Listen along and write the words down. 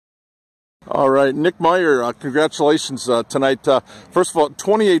All right, Nick Maier, congratulations tonight. First of all,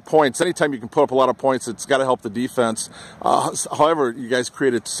 28 points. Anytime you can put up a lot of points, it's got to help the defense. However, you guys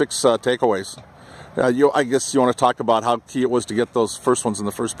created 6 takeaways. I guess you want to talk about how key it was to get those first ones in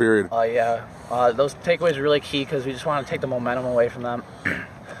the first period. Yeah, those takeaways are really key because we just want to take the momentum away from them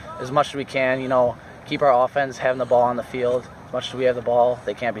as much as we can. You know, keep our offense having the ball on the field. As much as we have the ball,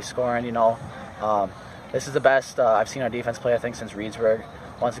 they can't be scoring. You know, this is the best I've seen our defense play, I think, since Reedsburg.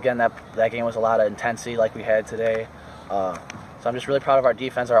 Once again, that game was a lot of intensity like we had today. So I'm just really proud of our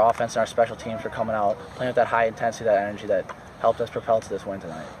defense, our offense, and our special teams for coming out, playing with that high intensity, that energy that helped us propel to this win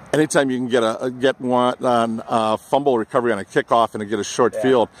tonight. Anytime you can get one on fumble recovery on a kickoff and get a short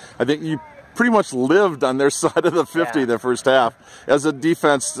field, I think you pretty much lived on their side of the 50 the first half. As a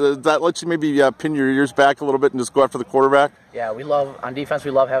defense, that lets you maybe pin your ears back a little bit and just go after the quarterback? Yeah, on defense, we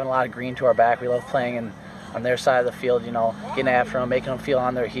love having a lot of green to our back. We love playing on their side of the field, you know, getting after them, making them feel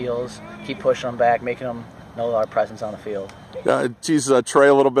on their heels, keep pushing them back, making them know our presence on the field. Tease Trey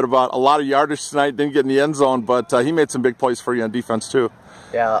a little bit about a lot of yardage tonight, didn't get in the end zone, but he made some big plays for you on defense too.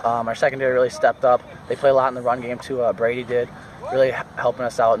 Yeah, our secondary really stepped up. They play a lot in the run game too, Brady did, really helping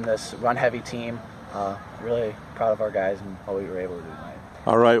us out in this run-heavy team. Really proud of our guys and what we were able to do tonight.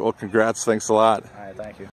 All right, well, congrats. Thanks a lot. All right, thank you.